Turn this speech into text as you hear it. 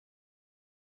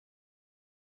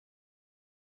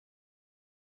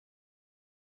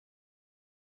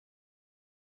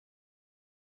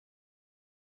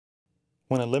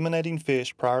When eliminating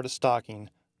fish prior to stocking,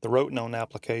 the Rotenone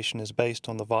application is based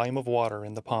on the volume of water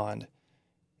in the pond.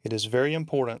 It is very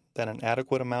important that an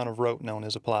adequate amount of Rotenone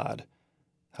is applied.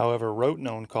 However,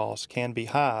 Rotenone costs can be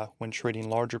high when treating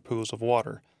larger pools of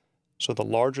water, so the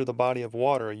larger the body of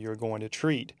water you are going to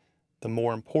treat, the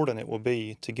more important it will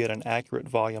be to get an accurate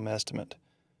volume estimate.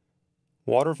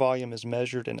 Water volume is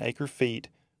measured in acre-feet,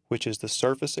 which is the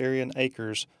surface area in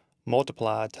acres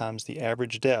multiplied times the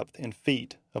average depth in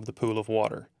feet of the pool of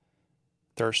water.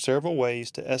 There are several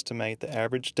ways to estimate the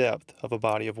average depth of a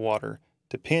body of water,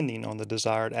 depending on the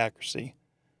desired accuracy.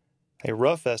 A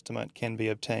rough estimate can be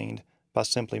obtained by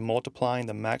simply multiplying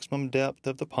the maximum depth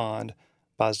of the pond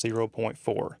by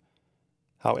 0.4.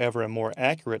 However, a more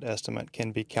accurate estimate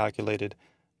can be calculated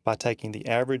by taking the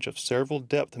average of several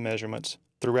depth measurements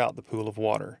throughout the pool of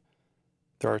water.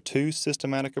 There are two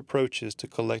systematic approaches to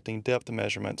collecting depth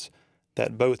measurements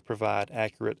that both provide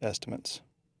accurate estimates.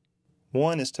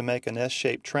 One is to make an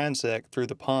S-shaped transect through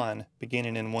the pond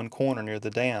beginning in one corner near the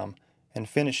dam and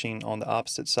finishing on the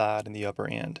opposite side in the upper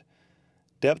end.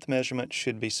 Depth measurements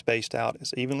should be spaced out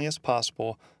as evenly as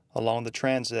possible along the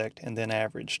transect and then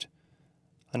averaged.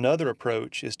 Another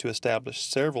approach is to establish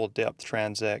several depth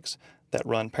transects that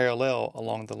run parallel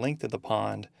along the length of the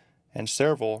pond and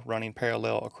several running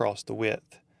parallel across the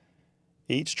width.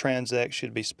 Each transect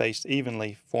should be spaced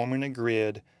evenly, forming a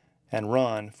grid, and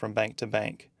run from bank to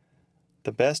bank.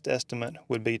 The best estimate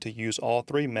would be to use all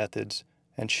three methods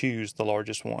and choose the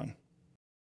largest one.